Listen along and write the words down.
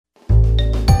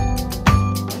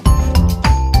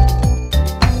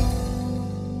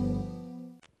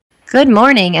Good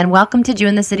morning and welcome to Jew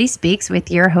in the City Speaks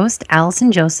with your host, Allison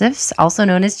Josephs, also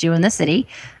known as Jew in the City.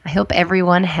 I hope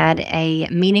everyone had a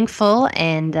meaningful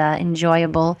and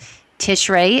enjoyable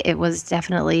Tishrei. It was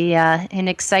definitely an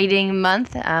exciting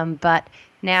month, but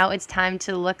now it's time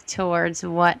to look towards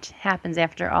what happens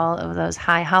after all of those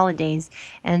high holidays.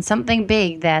 And something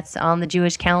big that's on the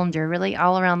Jewish calendar, really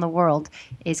all around the world,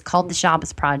 is called the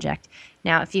Shabbos Project.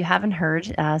 Now, if you haven't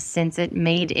heard, since it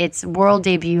made its world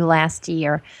debut last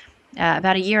year,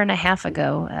 about a year and a half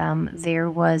ago, there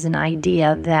was an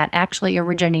idea that actually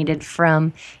originated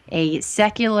from a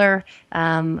secular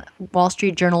Wall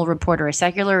Street Journal reporter, a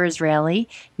secular Israeli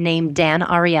named Dan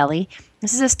Ariely.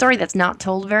 This is a story that's not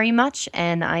told very much,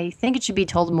 and I think it should be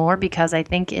told more because I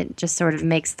think it just sort of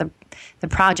makes the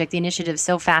project, the initiative,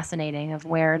 so fascinating of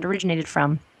where it originated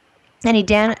from.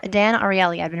 Dan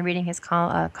Ariely, I've been reading his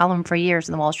column for years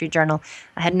in the Wall Street Journal.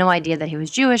 I had no idea that he was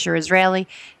Jewish or Israeli.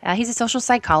 He's a social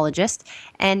psychologist,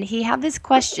 and he had this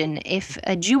question: if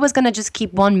a Jew was going to just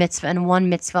keep one mitzvah and one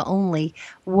mitzvah only,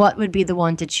 what would be the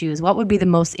one to choose? What would be the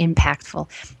most impactful?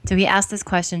 So he asked this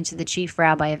question to the chief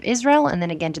rabbi of Israel and then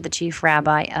again to the chief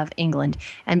rabbi of England,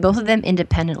 and both of them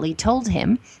independently told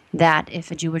him that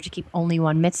if a Jew were to keep only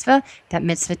one mitzvah, that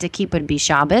mitzvah to keep would be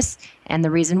Shabbos. And the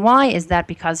reason why is that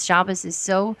because Shabbos is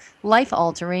so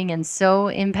life-altering and so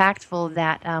impactful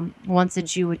that once a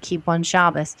Jew would keep one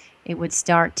Shabbos, it would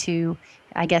start to,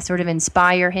 I guess, sort of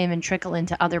inspire him and trickle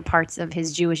into other parts of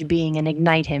his Jewish being and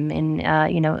ignite him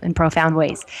in profound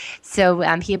ways. So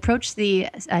he approached the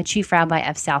chief rabbi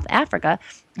of South Africa,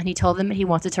 and he told them that he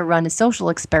wanted to run a social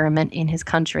experiment in his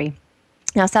country.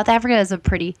 Now, South Africa is a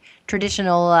pretty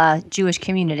traditional Jewish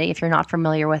community, if you're not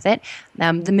familiar with it.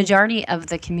 The majority of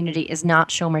the community is not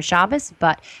Shomer Shabbos,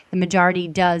 but the majority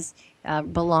does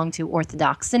belong to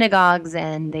Orthodox synagogues,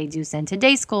 and they do send to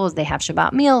day schools, they have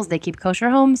Shabbat meals, they keep kosher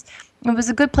homes. It was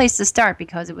a good place to start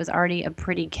because it was already a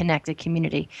pretty connected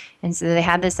community. And so they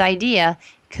had this idea,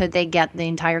 could they get the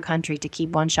entire country to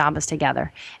keep one Shabbos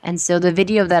together? And so the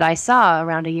video that I saw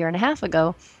around a year and a half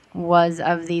ago was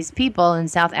of these people in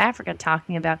South Africa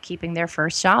talking about keeping their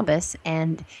first Shabbos,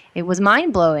 and it was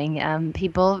mind-blowing.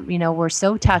 People, were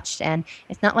so touched, and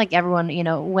it's not like everyone,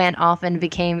 went off and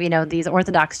became, these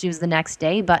Orthodox Jews the next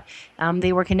day, but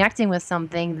they were connecting with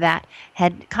something that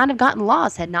had kind of gotten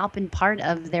lost, had not been part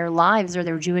of their lives or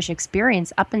their Jewish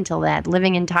experience up until that,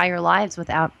 living entire lives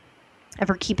without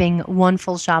ever keeping one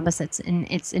full Shabbos in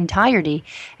its entirety.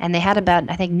 And they had about,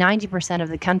 I think, 90% of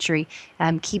the country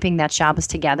keeping that Shabbos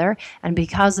together. And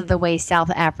because of the way South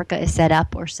Africa is set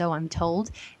up, or so I'm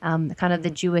told, kind of the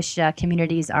Jewish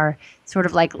communities are sort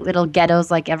of like little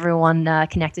ghettos, like everyone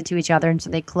connected to each other. And so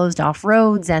they closed off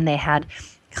roads, and they had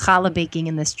challah baking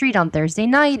in the street on Thursday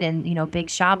night, and big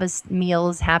Shabbos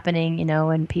meals happening,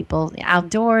 and people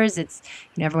outdoors. It's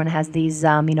everyone has these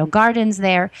gardens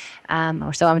there,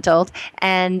 or so I'm told,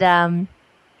 and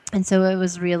so it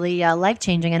was really life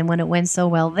changing. And when it went so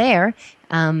well there,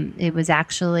 it was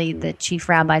actually the chief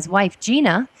rabbi's wife,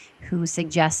 Gina, who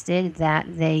suggested that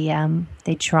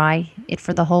they try it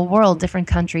for the whole world. Different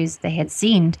countries, they had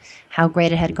seen how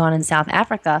great it had gone in South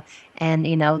Africa. And,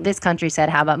 this country said,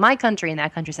 how about my country? And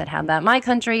that country said, how about my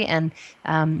country? And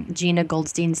Gina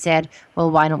Goldstein said,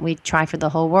 well, why don't we try for the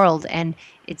whole world? And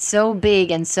it's so big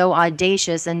and so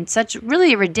audacious and such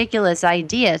really a ridiculous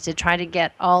idea to try to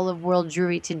get all of world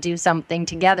Jewry to do something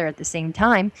together at the same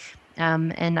time.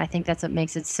 And I think that's what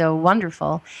makes it so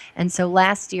wonderful. And so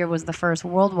last year was the first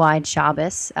worldwide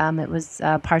Shabbos. It was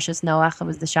Parshas Noach. It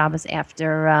was the Shabbos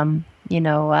after,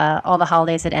 all the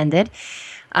holidays had ended.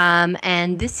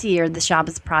 And this year, the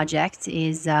Shabbos Project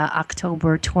is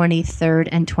October 23rd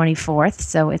and 24th.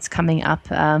 So it's coming up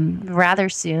rather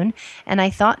soon. And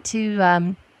I thought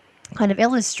to kind of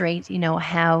illustrate,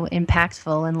 how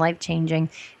impactful and life-changing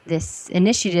this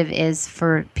initiative is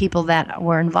for people that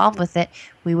were involved with it.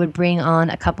 We would bring on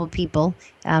a couple people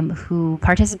who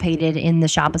participated in the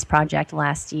Shabbos Project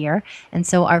last year. And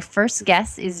so our first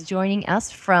guest is joining us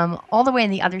from all the way on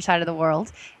the other side of the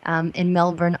world in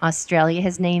Melbourne, Australia.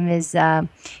 His name is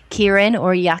Kieran,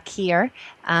 or Yakir.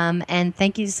 And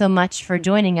thank you so much for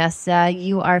joining us.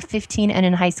 You are 15 and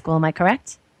in high school, am I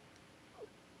correct?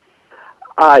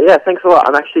 Yeah, thanks a lot.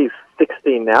 I'm actually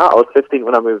 16 now. I was 15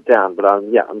 when I moved down, but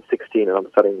I'm 16 and I'm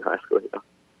studying in high school here.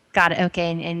 Got it. Okay.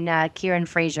 And Kieran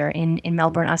Frazer in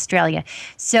Melbourne, Australia.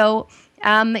 So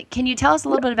can you tell us a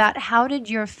little bit about how did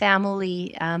your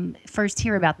family first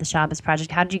hear about the Shabbos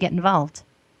Project? How did you get involved?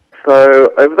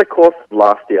 So over the course of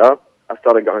last year, I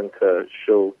started going to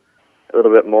shul a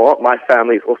little bit more. My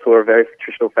family is also a very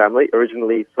traditional family,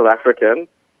 originally South African.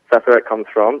 That's where it comes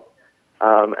from.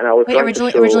 And I was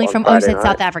originally from, you said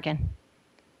South African.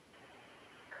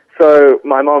 So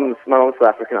my mom's South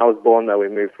African. I was born there. We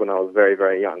moved when I was very,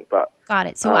 very young. But Got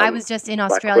it. So I was just in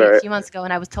like Australia a few months ago,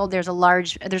 and I was told there's a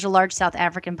large South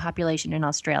African population in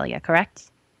Australia. Correct?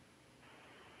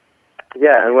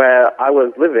 yeah, and where I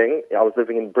was living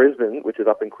in Brisbane, which is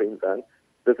up in Queensland.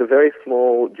 There's a very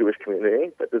small Jewish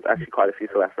community, but there's actually quite a few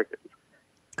South Africans,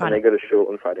 Got and it. they go to shul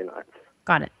on Friday nights.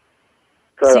 Got it.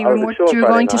 So So you I were was more at shul on so you were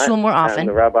Friday going to night, shul more and the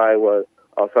often. rabbi was.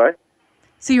 Oh, sorry.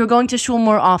 So you were going to shul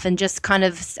more often. Just kind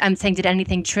of, I'm saying, did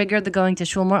anything trigger the going to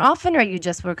shul more often, or you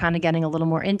just were kind of getting a little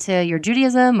more into your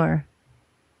Judaism, or?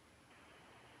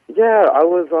 Yeah, I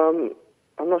was.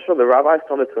 I'm not sure. The rabbi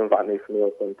started to invite me for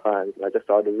meals sometimes, and I just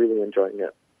started really enjoying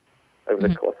it over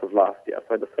the course of last year.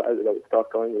 So I decided I would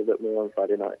start going a little bit more on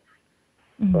Friday nights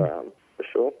for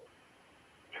sure.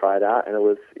 Try it out, and it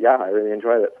was I really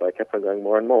enjoyed it. So I kept on going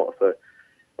more and more. So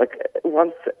like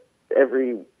once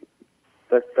every,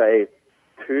 let's say,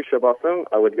 2 Shabbosim,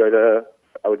 I would go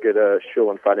to shul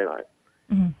on Friday night.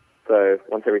 So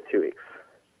once every 2 weeks.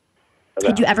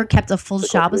 Had you ever kept a full the course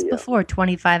of Shabbos the year. before,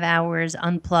 25 hours,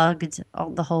 unplugged,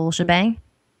 the whole shebang?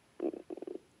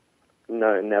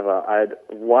 No, never.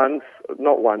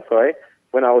 Not once, sorry.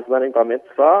 When I was learning Bar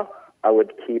Mitzvah, I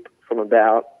would keep from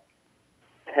about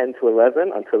 10 to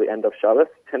 11 until the end of Shabbos,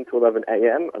 10 to 11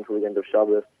 a.m. until the end of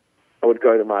Shabbos. I would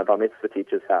go to my Bar Mitzvah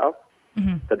teacher's house.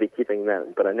 So I'd be keeping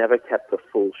them, but I never kept a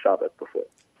full Shabbos before.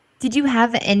 Did you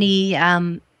have any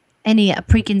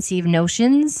preconceived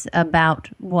notions about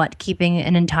what keeping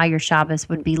an entire Shabbos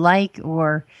would be like,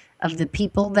 or of the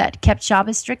people that kept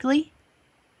Shabbos strictly?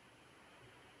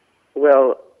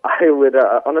 Well, I would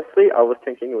honestly, I was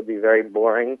thinking it would be very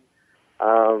boring.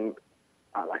 I'm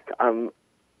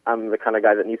the kind of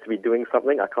guy that needs to be doing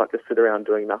something. I can't just sit around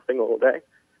doing nothing all day.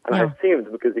 And I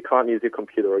assumed because you can't use your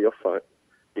computer or your phone,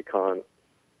 you can't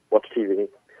watch TV,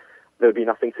 there would be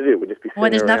nothing to do. We'd just be sitting Well,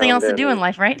 there's nothing around else to do in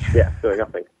life, right? Yeah, doing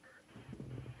nothing.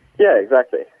 Yeah,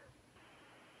 exactly.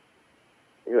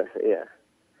 Exactly, yeah.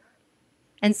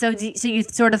 And so you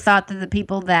sort of thought that the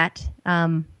people that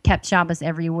kept Shabbos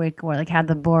every week were like had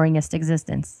the boringest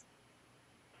existence.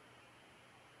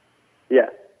 Yeah,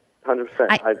 100%.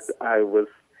 I was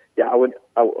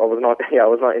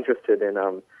not interested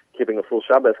in keeping a full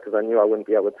Shabbos because I knew I wouldn't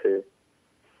be able to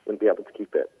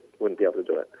keep it, wouldn't be able to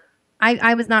do it.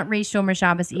 I was not raised Shomer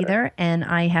Shabbos either, and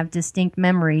I have distinct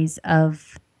memories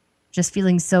of just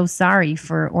feeling so sorry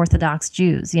for Orthodox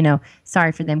Jews. You know,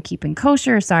 sorry for them keeping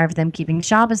kosher, sorry for them keeping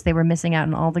Shabbos. They were missing out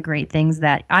on all the great things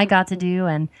that I got to do,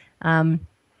 and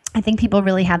I think people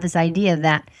really have this idea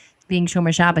that being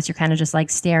Shomer Shabbos, you're kind of just like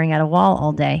staring at a wall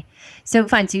all day. So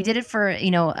fine, so you did it for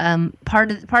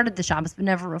part of the Shabbos, but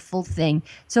never a full thing.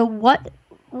 So what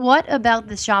about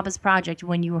the Shabbos project,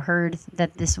 when you heard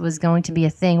that this was going to be a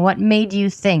thing, what made you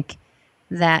think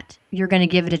that you're going to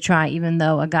give it a try, even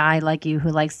though a guy like you who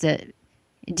likes to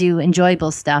do enjoyable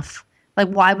stuff, like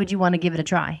why would you want to give it a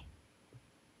try?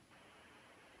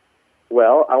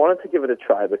 Well, I wanted to give it a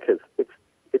try because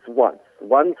it's one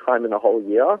time in a whole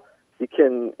year. You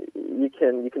can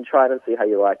try it and see how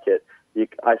you like it.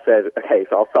 I said, okay,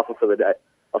 so I'll suffer for the day.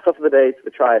 I'll suffer the day to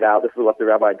try it out. This is what the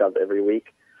rabbi does every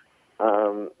week.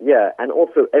 And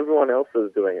also everyone else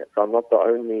is doing it, so I'm not the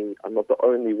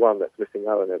only one that's missing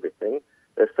out on everything.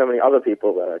 There's so many other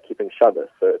people that are keeping Shabbos,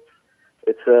 so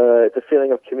it's a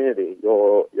feeling of community.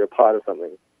 You're part of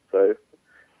something. So,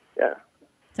 yeah.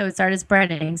 So it started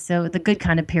spreading. So the good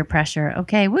kind of peer pressure.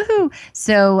 Okay, woohoo!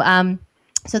 So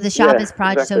the Shabbos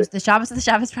project. Exactly. So the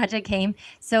Shabbos project came.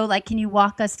 So like, can you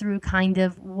walk us through kind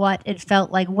of what it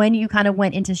felt like when you kind of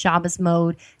went into Shabbos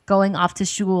mode, going off to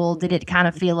shul? Did it kind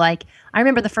of feel like? I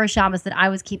remember the first Shabbos that I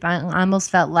was keeping. I almost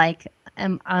felt like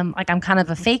I'm kind of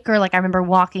a faker. Like I remember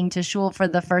walking to shul for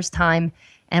the first time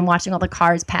and watching all the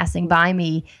cars passing by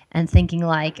me and thinking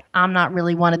like, I'm not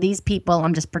really one of these people.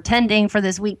 I'm just pretending for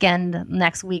this weekend.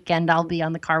 Next weekend I'll be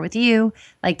on the car with you.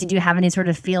 Like, did you have any sort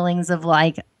of feelings of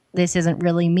like, this isn't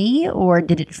really me, or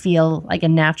did it feel like a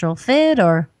natural fit,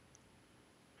 or?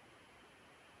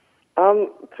 To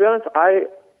be honest, I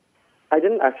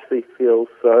didn't actually feel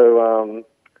so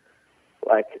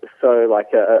like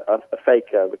a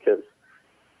faker because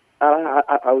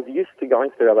I was used to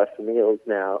going to the rabbi for meals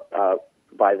now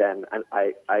by then, and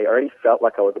I already felt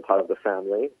like I was a part of the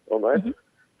family almost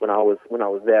when I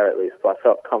was there at least. So I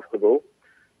felt comfortable,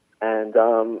 and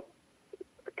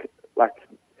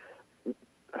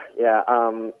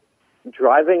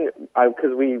driving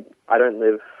because we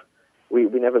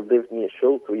never lived near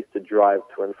shul, so we used to drive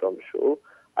to and from shul.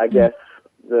 I guess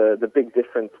the big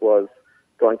difference was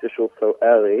going to shul so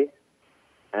early,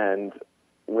 and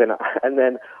when I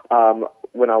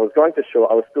was going to shul,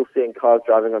 I was still seeing cars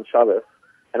driving on Shabbos,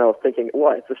 And I was thinking,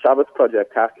 what? It's a Shabbos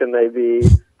project. How can they be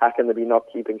not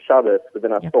keeping Shabbos? But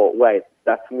then I thought, wait,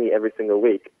 that's me every single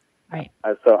week. Right.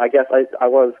 So I guess I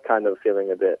was kind of feeling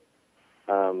a bit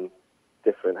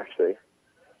different, actually.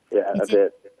 Yeah, a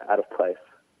bit out of place.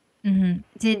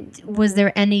 Was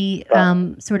there any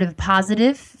sort of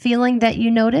positive feeling that you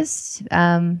noticed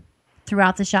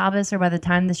throughout the Shabbos, or by the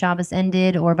time the Shabbos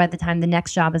ended, or by the time the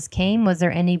next Shabbos came? Was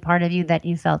there any part of you that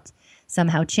you felt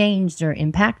somehow changed or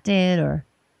impacted, or?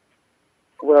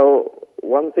 Well,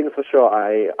 one thing for sure,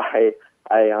 I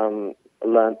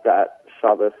learned that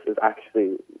Shabbos is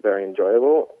actually very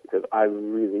enjoyable, because I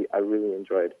really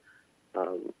enjoyed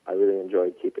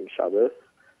keeping Shabbos.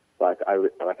 Like I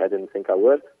didn't think I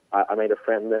would. I made a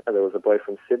friend there. There was a boy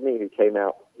from Sydney who came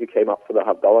up for the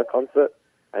Havdalah concert,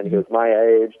 and he was my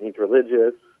age, and he's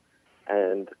religious,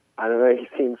 and I don't know, he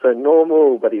seems so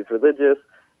normal, but he's religious,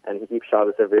 and he keeps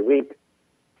Shabbos every week,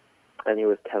 and he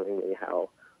was telling me how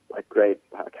great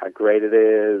it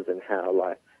is, and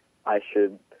how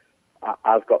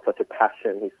I've got such a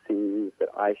passion. He sees that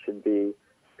I should be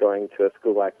going to a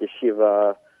school like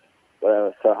yeshiva.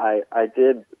 So I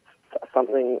did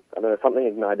something. I don't know, something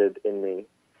ignited in me,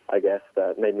 I guess,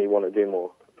 that made me want to do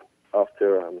more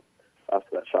after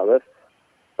that Shabbos.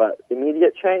 But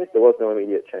immediate change, there was no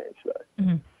immediate change though.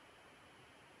 Mm-hmm.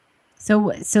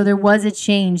 So there was a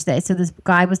change so this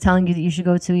guy was telling you that you should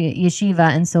go to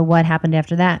yeshiva, and so what happened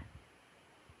after that?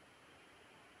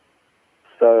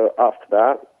 So after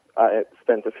that, I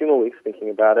spent a few more weeks thinking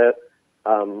about it.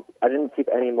 I didn't keep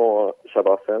any more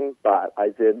Shabbosim, but I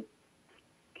did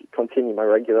continue my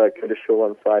regular go to shul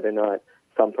on Friday night,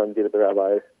 sometimes eat at the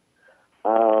rabbi.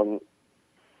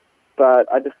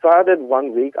 But I decided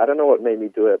one week, I don't know what made me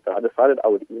do it, but I decided I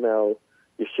would email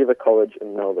Yeshiva College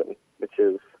in Melbourne, which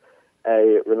is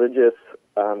a religious,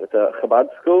 it's a Chabad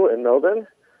school in Melbourne.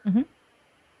 Mm-hmm.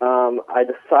 I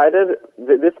decided,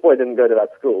 this boy didn't go to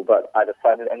that school, but I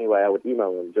decided anyway I would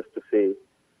email him just to see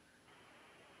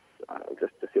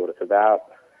what it's about.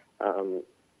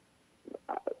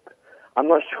 I'm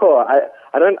not sure.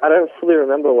 I don't fully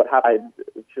remember what happened.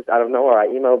 I don't know where I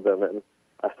emailed them, and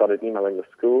I started emailing the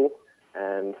school,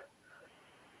 and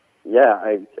yeah,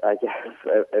 I guess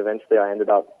eventually I ended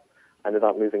up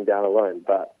moving down alone.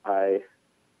 But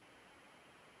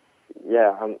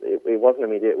it wasn't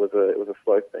immediate. It was a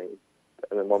slow thing,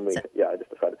 and then one week, I just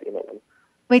decided to email them.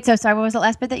 Wait, so sorry, what was the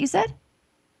last bit that you said?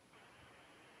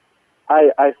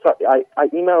 I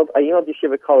emailed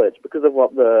Yeshiva College because of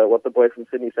what the boy from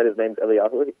Sydney said. His name's Eli.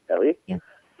 Yeah.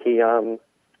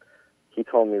 He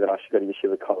told me that I should go to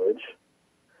Yeshiva College,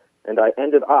 and I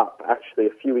ended up actually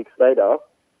a few weeks later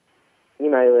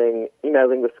emailing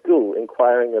the school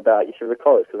inquiring about Yeshiva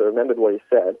College, because I remembered what he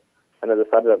said, and I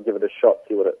decided I'd give it a shot,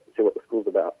 see what the school's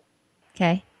about.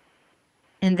 Okay.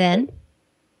 And then?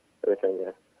 Everything,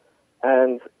 yeah.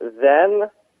 And then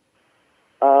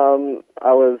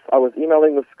I was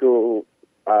emailing the school,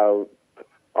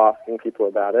 asking people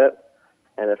about it,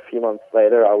 and a few months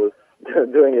later I was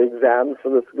doing exams for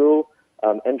the school,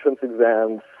 entrance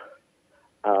exams.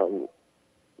 I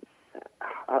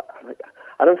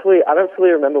don't fully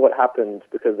remember what happened,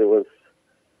 because it was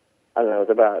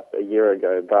about a year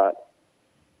ago, but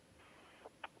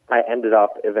I ended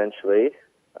up eventually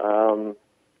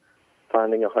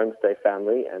finding a homestay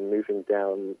family and moving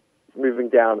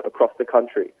down across the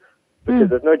country, because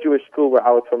there's no Jewish school where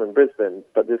I was from in Brisbane,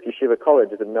 but this Yeshiva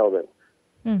College is in Melbourne.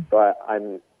 So I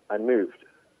moved.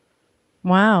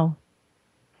 Wow.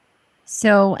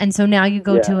 So now you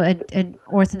go to an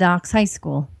Orthodox high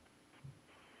school.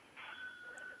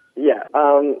 Yeah.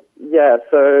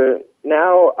 So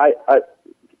now I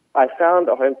found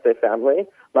a homestay family.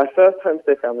 My first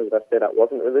homestay family that I stayed at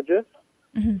wasn't religious,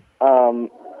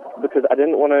 because I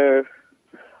didn't want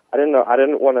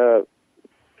to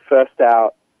first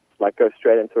out go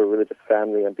straight into a religious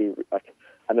family and be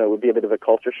it would be a bit of a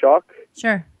culture shock.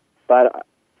 Sure. But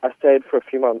I stayed for a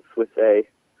few months with a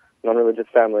non-religious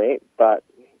family. But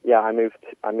yeah, I moved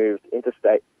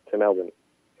interstate to Melbourne.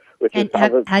 And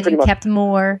have you kept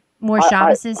more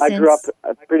Shabboses since? I grew up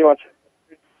pretty much.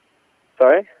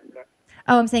 Sorry?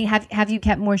 Oh, I'm saying, have you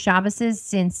kept more Shabboses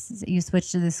since you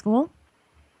switched to the school?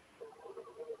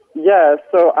 Yeah,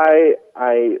 so I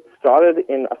started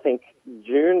in, I think,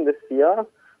 June this year.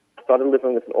 I started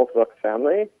living with an Orthodox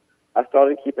family. I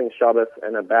started keeping Shabbos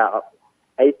in about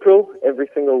April every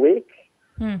single week.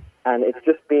 And it's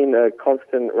just been a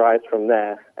constant rise from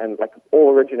there, and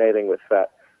all originating with the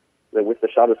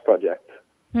Shabbos project.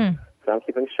 So I'm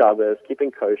keeping Shabbos,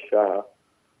 keeping kosher.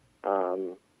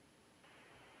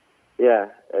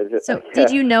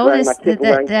 Did you know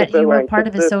that you were part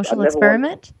of a social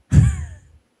experiment?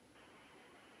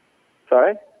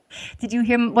 Sorry? Did you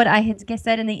hear what I had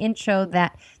said in the intro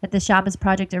that the Shabbos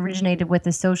project originated with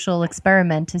a social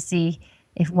experiment to see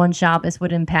if one Shabbos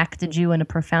would impact a Jew in a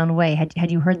profound way?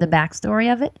 Had you heard the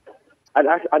backstory of it? I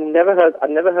never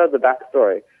heard the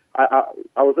backstory.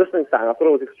 I was listening to that and I thought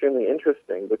it was extremely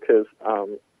interesting because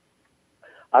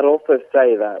I'd also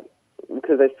say that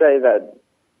because they say that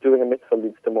doing a mitzvah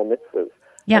leads to more mitzvahs,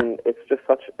 Yeah. and it's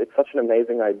such an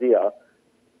amazing idea.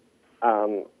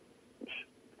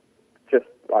 Just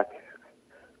like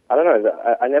I don't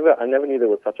know, I never knew there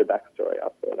was such a backstory. I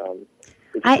thought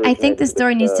I think the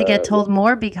story needs to get told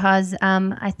more because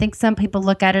I think some people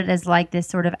look at it as like this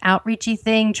sort of outreachy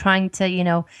thing, trying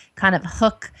to, kind of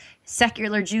hook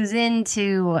secular Jews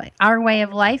into our way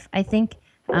of life. I think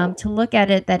to look at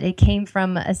it that it came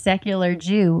from a secular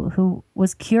Jew who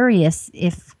was curious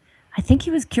I think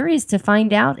he was curious to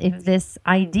find out if this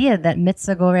idea that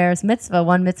mitzvah goreres mitzvah,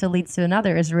 one mitzvah leads to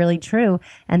another, is really true.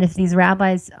 And if these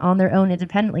rabbis on their own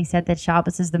independently said that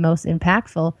Shabbos is the most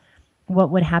impactful, what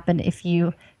would happen if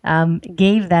you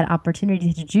gave that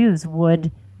opportunity to Jews? Would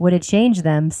it change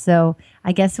them? So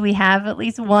I guess we have at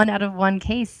least one out of one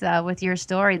case with your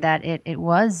story that it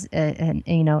was,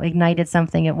 ignited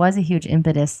something. It was a huge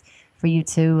impetus for you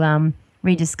to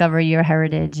rediscover your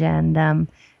heritage. And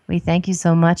we thank you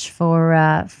so much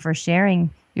for sharing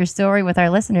your story with our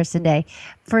listeners today.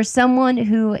 For someone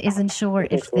who isn't sure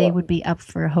if they would be up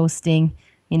for hosting,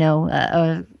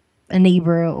 a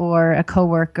neighbor or a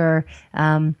coworker,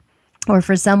 or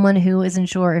for someone who isn't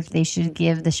sure if they should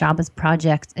give the Shabbos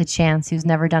project a chance, who's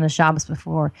never done a Shabbos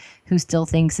before, who still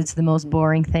thinks it's the most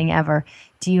boring thing ever,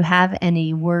 do you have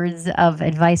any words of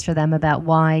advice for them about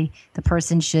why the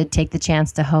person should take the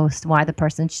chance to host, why the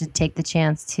person should take the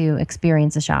chance to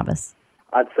experience a Shabbos?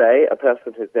 I'd say a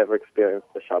person who's never experienced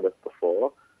the Shabbos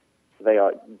before, they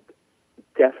are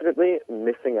definitely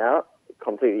missing out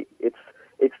completely. It's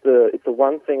the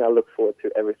one thing I look forward to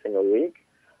every single week.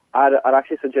 I'd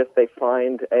actually suggest they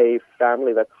find a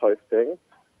family that's hosting,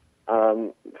 a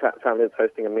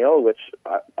meal, which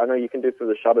I know you can do through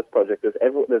the Shabbos project.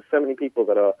 There's so many people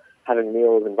that are having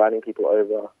meals, inviting people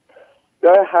over.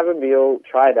 Go have a meal,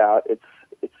 try it out. It's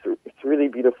really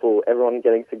beautiful. Everyone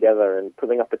getting together and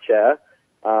putting up a chair,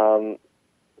 coming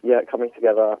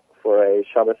together for a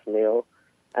Shabbos meal,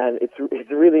 and it's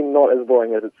really not as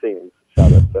boring as it seems.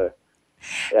 Shabbos, so.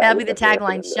 Yeah, that'll be the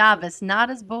tagline: Shabbos, not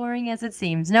as boring as it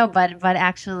seems. No, but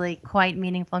actually quite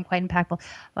meaningful and quite impactful.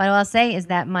 What I'll say is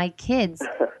that my kids,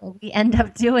 what we end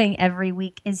up doing every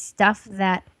week is stuff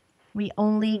that we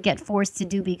only get forced to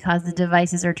do because the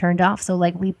devices are turned off. So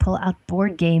like we pull out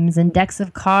board games and decks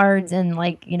of cards and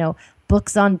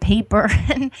books on paper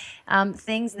and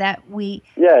things that we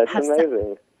it's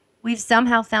amazing. We've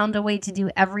somehow found a way to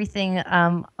do everything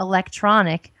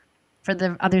electronic for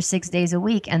the other 6 days a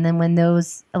week. And then when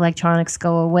those electronics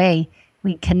go away,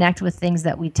 we connect with things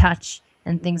that we touch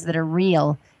and things that are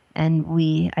real. And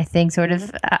we, I think, sort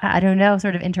of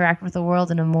interact with the world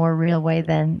in a more real way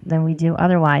than we do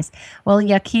otherwise. Well,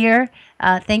 Yakir,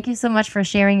 thank you so much for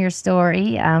sharing your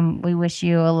story. We wish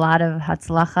you a lot of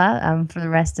hatzlacha for the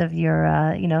rest of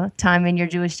your, time in your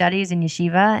Jewish studies in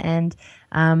yeshiva. And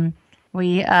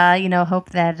we, hope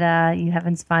that you have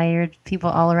inspired people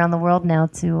all around the world now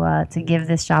to give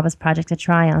this Shabbos project a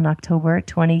try on October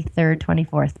 23rd,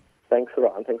 24th. Thanks a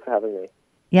lot, and thanks for having me.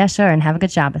 Yeah, sure, and have a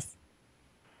good Shabbos.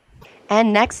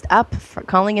 And next up,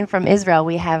 calling in from Israel,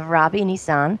 we have Robby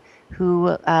Nissan,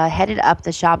 who headed up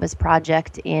the Shabbos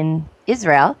project in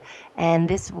Israel, and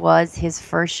this was his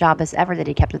first Shabbos ever that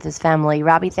he kept with his family.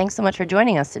 Robby, thanks so much for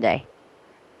joining us today.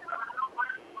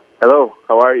 Hello,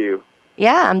 how are you?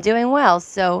 Yeah, I'm doing well.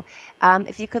 So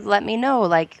if you could let me know,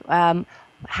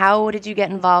 how did you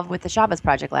get involved with the Shabbos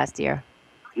project last year?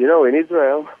 In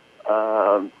Israel,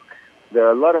 there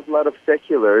are a lot of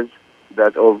seculars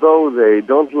that although they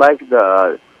don't like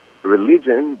the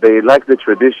religion, they like the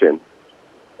tradition.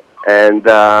 And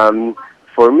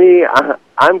for me,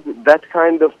 I'm that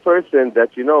kind of person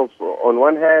that, on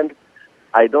one hand,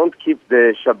 I don't keep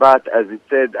the Shabbat, as it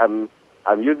said, I'm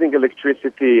using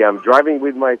electricity, I'm driving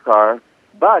with my car,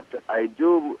 but I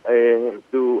do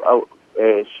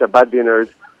Shabbat dinners,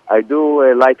 I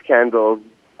do light candles,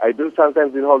 I do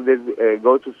sometimes in holidays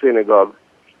go to synagogue.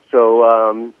 So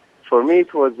for me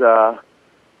it was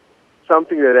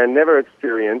something that I never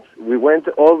experienced. We went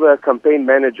all the campaign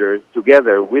managers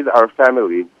together with our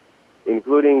family,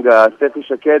 including Sefi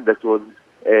Shaked, that was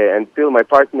and still my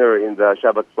partner in the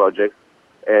Shabbat project,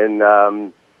 and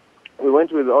we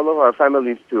went with all of our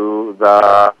families to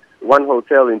the one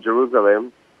hotel in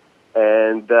Jerusalem,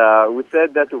 and we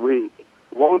said that we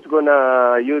won't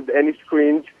gonna use any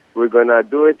screens. We're gonna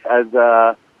do it as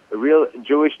a real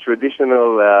Jewish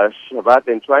traditional Shabbat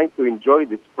and trying to enjoy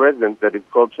this present that is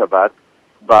called Shabbat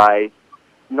by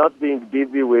not being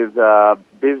busy with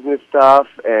business stuff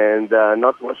and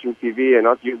not watching TV and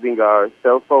not using our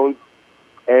cell phones.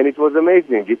 And it was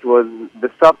amazing.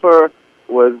 The supper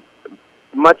was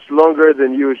much longer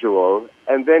than usual.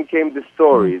 And then came the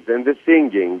stories and the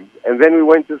singing. And then we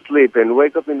went to sleep and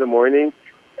wake up in the morning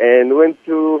and went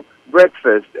to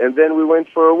breakfast. And then we went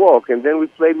for a walk. And then we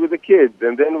played with the kids.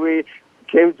 And then we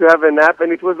came to have a nap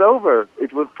and it was over.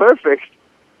 It was perfect.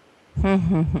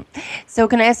 So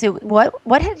can I ask you,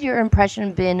 what had your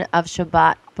impression been of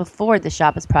Shabbat before the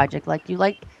Shabbos project? Like, you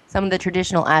like some of the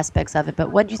traditional aspects of it,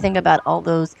 but what do you think about all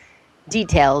those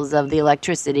details of the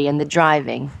electricity and the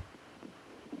driving?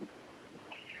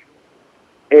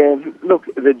 And look,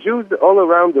 the Jews all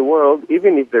around the world,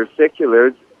 even if they're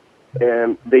seculars,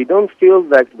 they don't feel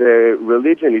like the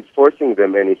religion is forcing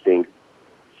them anything.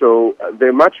 So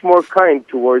they're much more kind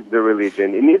towards the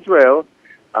religion. In Israel,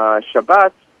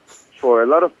 Shabbat, for a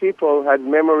lot of people, had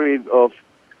memories of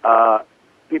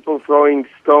people throwing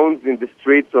stones in the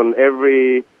streets on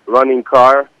every running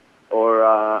car, or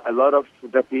a lot of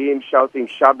Dapim shouting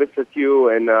Shabbos at you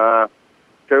and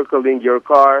circling your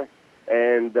car.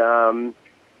 And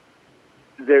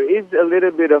there is a little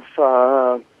bit of,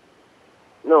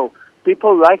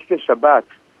 people like the Shabbat,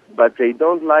 but they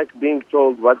don't like being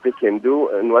told what they can do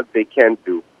and what they can't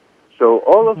do. So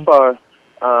all of our,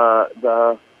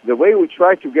 the way we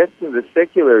try to get to the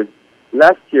seculars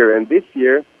last year and this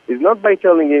year is not by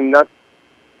telling him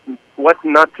what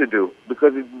not to do,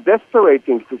 because it's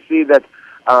desolating to see that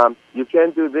you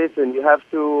can't do this and you have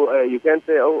to, you can't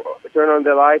say, turn on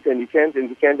the light and you can't and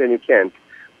you can't and you can't.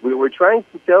 We were trying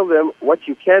to tell them what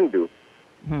you can do.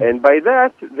 And by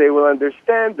that, they will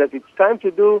understand that it's time to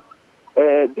do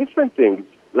different things.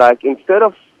 Like instead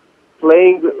of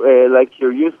playing like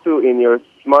you're used to in your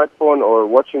smartphone or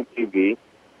watching TV,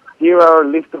 here are a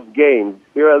list of games.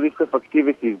 Here are a list of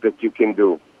activities that you can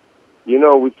do. You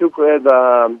know, we took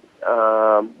the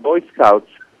Boy Scouts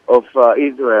of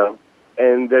Israel,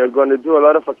 and they're going to do a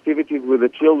lot of activities with the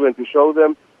children to show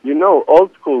them,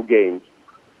 old school games.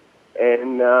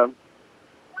 And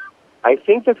I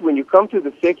think that when you come to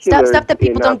the secular... Stuff that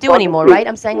people don't do anymore, right?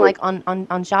 I'm saying, like,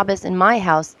 on Shabbos in my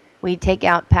house, we take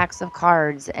out packs of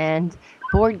cards and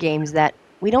board games that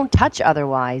we don't touch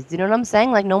otherwise. You know what I'm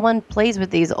saying? Like, no one plays with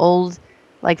these old,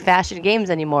 like, fashioned games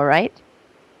anymore, right?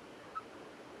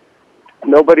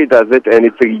 Nobody does it, and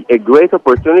it's a great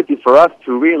opportunity for us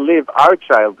to relive our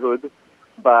childhood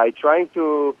by trying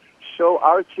to show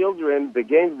our children the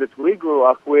games that we grew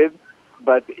up with.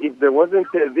 But if there wasn't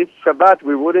this Shabbat,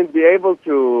 we wouldn't be able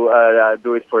to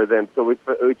do it for them. So it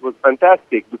was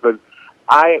fantastic, because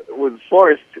I was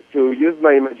forced to use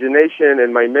my imagination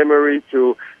and my memory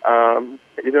to,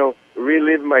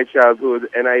 relive my childhood.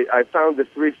 And I found the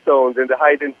three stones and the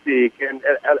hide and seek and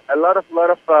a lot of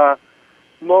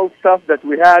small stuff that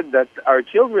we had that our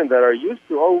children that are used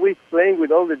to all week playing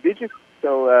with all the digital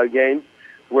games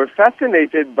were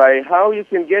fascinated by how you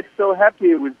can get so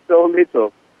happy with so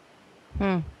little.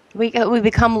 We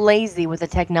become lazy with the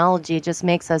technology. It just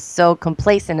makes us so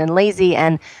complacent and lazy,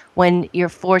 and when you're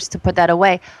forced to put that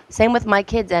away. Same with my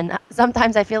kids, and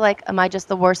sometimes I feel like, am I just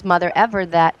the worst mother ever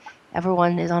that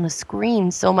everyone is on a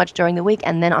screen so much during the week,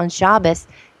 and then on Shabbos,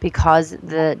 because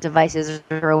the devices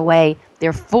are away,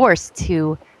 they're forced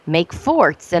to make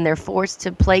forts, and they're forced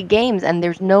to play games, and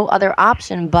there's no other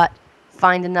option but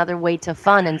find another way to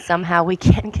fun, and somehow we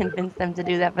can't convince them to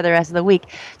do that for the rest of the week.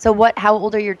 So how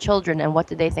old are your children, and what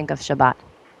do they think of Shabbat?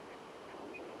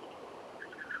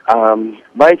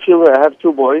 My children, I have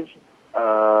two boys.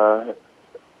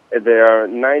 They are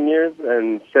 9 years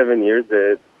and 7 years.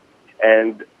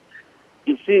 And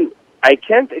you see, I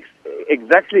can't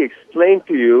exactly explain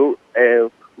to you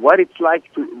what it's like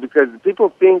because people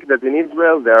think that in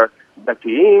Israel there are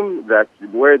Datiim that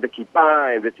wear the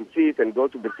kippah and the tzitzit and go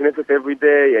to the Knesset every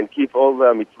day and keep all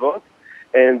the mitzvot,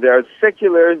 and there are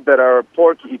seculars that are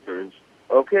pork eaters,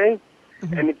 okay?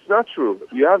 And it's not true.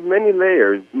 You have many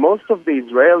layers. Most of the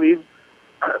Israelis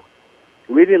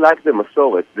really like the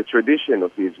Masoret, the tradition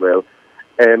of Israel,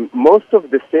 and most of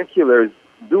the seculars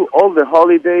do all the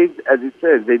holidays, as it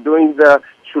says. They're doing the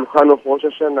Shulchan of Rosh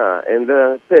Hashanah and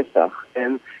the Pesach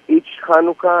and each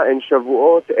Hanukkah and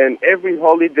Shavuot and every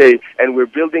holiday, and we're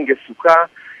building a sukkah,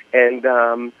 and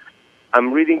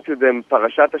I'm reading to them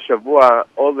Parashat HaShavua,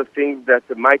 all the things that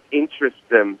might interest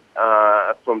them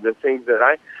from the things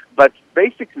that but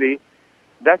basically,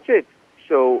 that's it.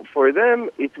 So for them,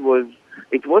 it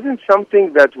wasn't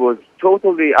something that was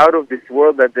totally out of this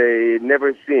world that they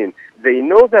never seen. They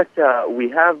know that we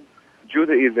have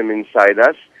Judaism inside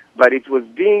us. but it was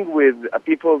being with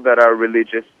people that are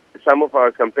religious. Some of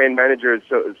our campaign managers,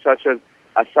 such as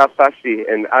Asaf Fassi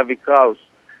and Avi Kraus,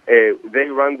 they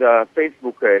run the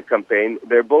Facebook campaign.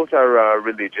 They both are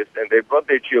religious, and they brought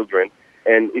their children.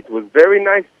 And it was very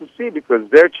nice to see because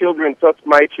their children taught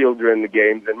my children the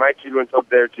games, and my children taught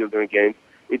their children games.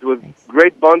 It was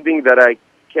great bonding that I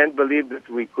can't believe that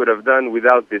we could have done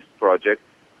without this project.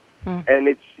 And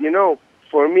it's,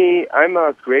 for me, I'm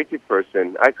a creative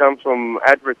person. I come from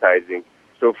advertising.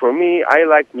 So for me, I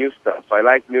like new stuff. I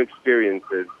like new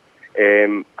experiences.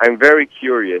 I'm very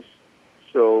curious.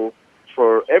 So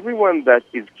for everyone that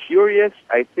is curious,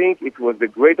 I think it was a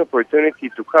great opportunity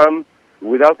to come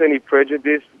without any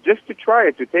prejudice, just to try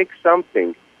it, to take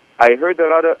something. I heard a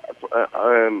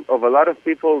lot of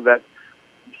people that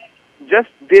just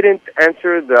didn't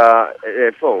answer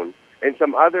the phone, and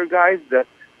some other guys that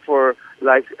for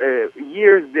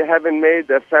years they haven't made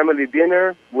a family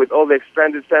dinner with all the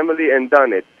extended family and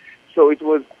done it. So it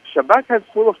was, Shabbat has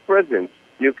full of presents.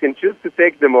 You can choose to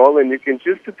take them all, and you can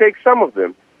choose to take some of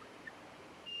them.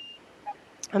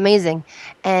 Amazing.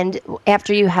 And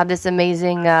after you had this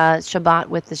amazing Shabbat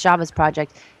with the Shabbos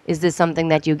project, is this something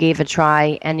that you gave a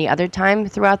try any other time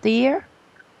throughout the year?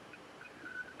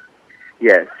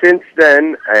 Yeah, since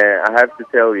then, I have to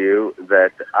tell you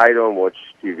that I don't watch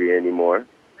TV anymore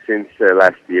since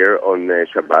last year on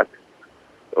Shabbat.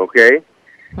 Okay?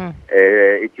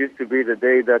 It used to be the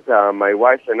day that my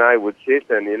wife and I would sit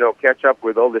and, catch up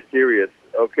with all the series,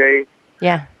 okay?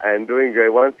 Yeah. And doing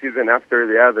one season after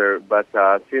the other. But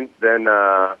since then,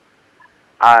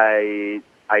 I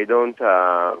don't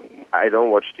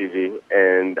watch TV,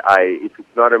 and if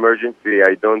it's not emergency,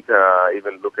 I don't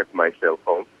even look at my cell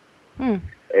phone.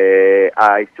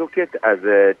 I took it as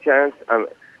a chance.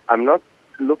 I'm not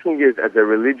looking at it as a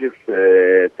religious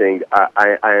thing.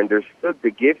 I understood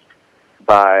the gift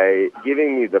by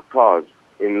giving me the pause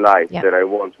in life that I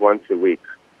want once a week.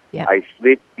 Yeah. I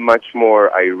sleep much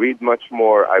more. I read much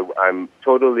more. I'm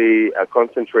totally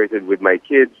concentrated with my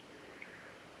kids.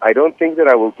 I don't think that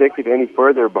I will take it any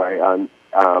further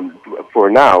for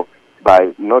now,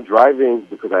 by not driving,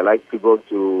 because I like to go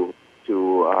to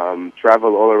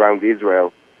travel all around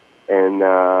Israel, and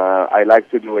I like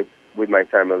to do it with my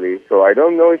family. So I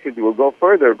don't know if it will go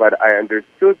further, but I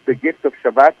understood the gift of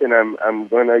Shabbat, and I'm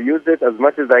going to use it as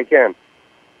much as I can.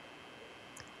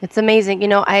 It's amazing.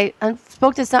 I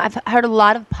spoke to I've heard a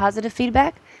lot of positive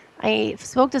feedback. I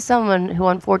spoke to someone who,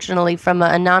 unfortunately, from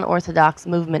a non-Orthodox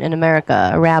movement in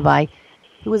America, a rabbi,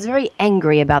 who was very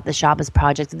angry about the Shabbos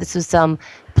project. This was some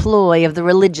ploy of the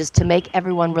religious to make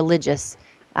everyone religious.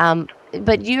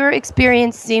 But your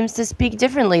experience seems to speak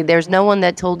differently. There's no one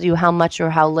that told you how much or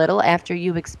how little. After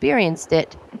you experienced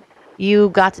it, you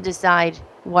got to decide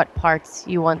what parts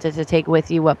you wanted to take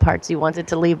with you, what parts you wanted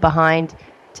to leave behind,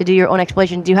 to do your own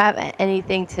exploration. Do you have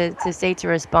anything to say to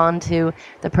respond to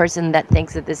the person that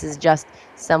thinks that this is just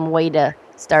some way to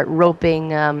start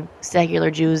roping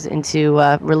secular Jews into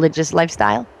a religious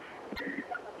lifestyle?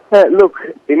 Look,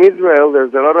 in Israel,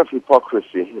 there's a lot of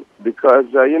hypocrisy because,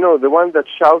 the ones that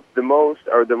shout the most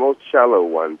are the most shallow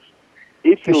ones.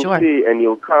 If you see and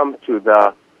you'll come to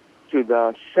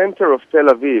the center of Tel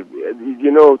Aviv,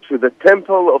 to the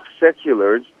temple of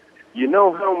seculars, you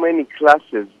know how many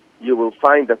classes you will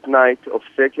find at night of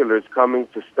seculars coming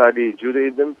to study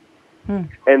Judaism?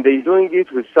 And they're doing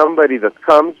it with somebody that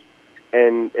comes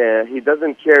and he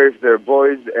doesn't care if they're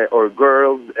boys or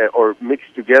girls or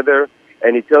mixed together,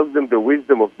 and he tells them the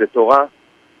wisdom of the Torah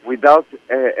without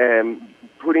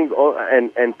putting all,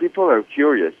 and people are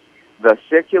curious. The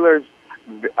seculars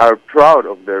are proud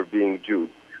of their being Jews.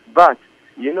 But,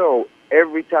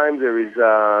 every time there is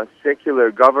a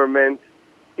secular government,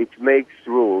 it makes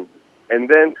rules. And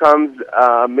then comes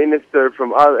a minister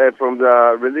from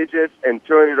the religious and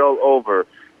turn it all over.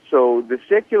 So the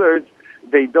seculars,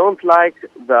 they don't like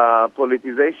the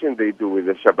politicization they do with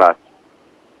the Shabbat.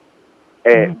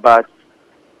 But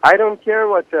I don't care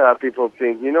what people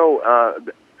think.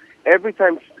 Every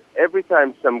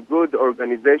time some good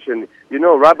organization,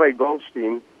 Rabbi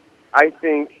Goldstein, I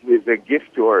think is a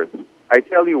gift to earth. I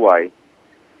tell you why.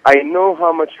 I know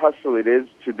how much hustle it is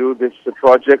to do this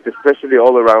project, especially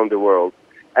all around the world.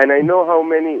 And I know how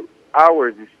many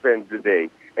hours he spends a day.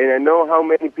 And I know how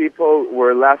many people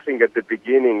were laughing at the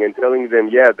beginning and telling them,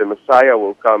 the Messiah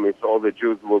will come if all the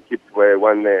Jews will keep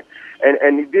one there.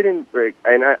 And he didn't break.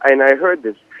 And I heard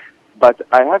this. But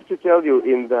I have to tell you,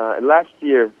 in the last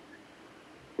year,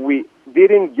 we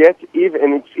didn't get even,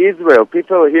 and it's Israel.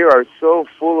 People here are so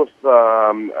full of,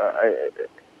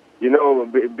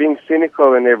 being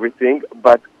cynical and everything,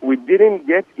 but we didn't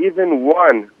get even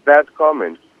one bad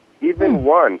comment. Even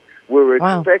one. We were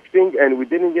Wow. expecting, and we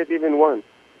didn't get even one.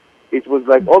 It was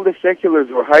like all the seculars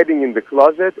were hiding in the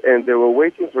closet, and they were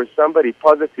waiting for somebody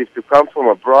positive to come from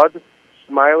abroad,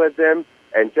 smile at them,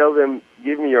 and tell them,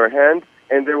 give me your hand.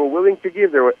 And they were willing to give.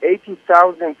 There were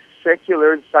 80,000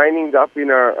 seculars signing up in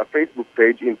our Facebook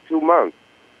page in 2 months.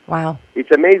 Wow.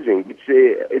 It's amazing.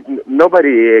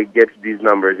 Nobody gets these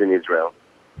numbers in Israel.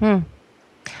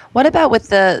 What about with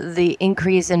the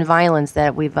increase in violence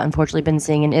that we've unfortunately been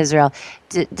seeing in Israel?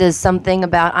 Does something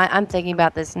about, I'm thinking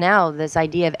about this now, this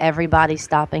idea of everybody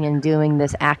stopping and doing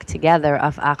this act together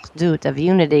of achdut, of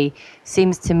unity,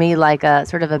 seems to me like a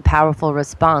sort of a powerful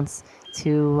response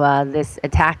to this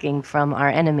attacking from our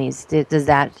enemies. Does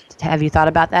that, have you thought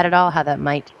about that at all? How that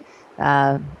might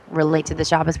relate to the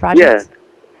Shabbos project? Yeah.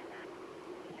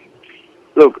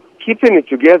 Look, keeping it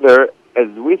together, as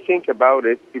we think about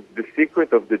it, it's the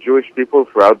secret of the Jewish people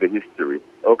throughout the history,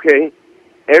 okay?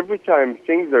 Every time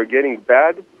things are getting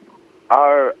bad,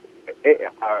 our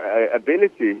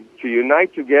ability to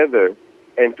unite together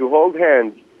and to hold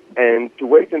hands and to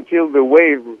wait until the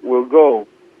wave will go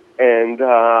and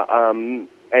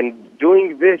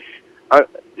doing this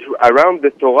around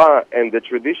the Torah and the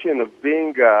tradition of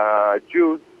being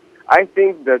Jews, I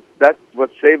think that's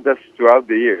what saved us throughout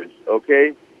the years,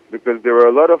 okay? Because there were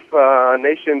a lot of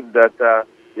nations that,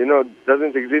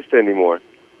 doesn't exist anymore.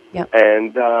 Yep.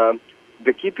 And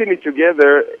the keeping it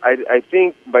together, I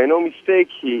think, by no mistake,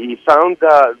 he found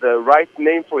the right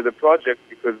name for the project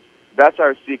because that's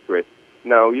our secret.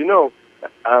 Now,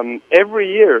 every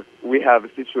year we have a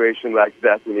situation like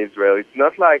that in Israel. It's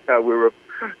not like we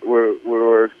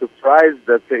were surprised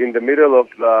that in the middle of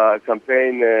the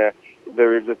campaign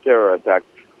there is a terror attack.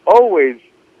 Always,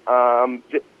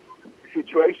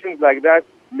 situations like that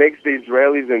makes the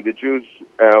Israelis and the Jews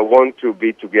want to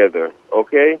be together,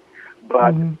 okay?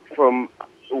 But from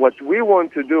what we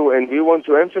want to do, and we want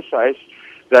to emphasize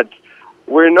that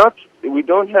we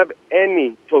don't have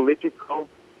any political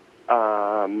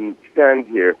stand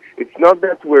here. It's not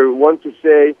that we want to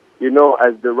say,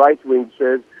 as the right wing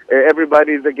says,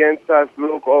 everybody is against us.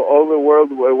 Look, all the world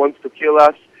wants to kill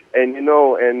us, and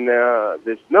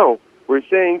this. No, we're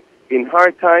saying in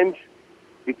hard times,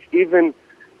 it's even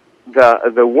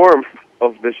the warmth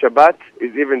of the Shabbat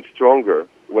is even stronger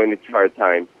when it's hard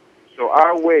time. So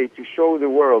our way to show the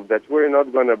world that we're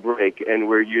not going to break and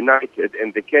we're united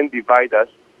and they can't divide us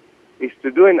is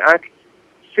to do an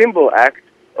symbol act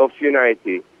of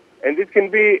unity. And it can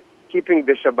be keeping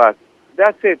the Shabbat.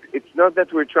 That's it. It's not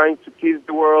that we're trying to tease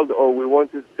the world or we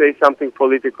want to say something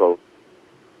political.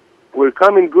 We'll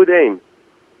come in good aim.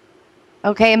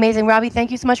 Okay, amazing. Robby,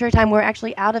 thank you so much for your time. We're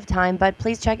actually out of time, but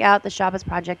please check out the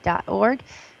ShabbosProject.org,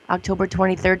 October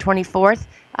 23rd, 24th.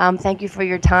 Thank you for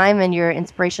your time and your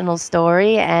inspirational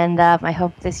story, and I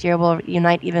hope this year will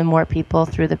unite even more people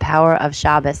through the power of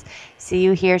Shabbos. See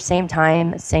you here, same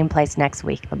time, same place next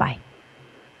week. Bye-bye.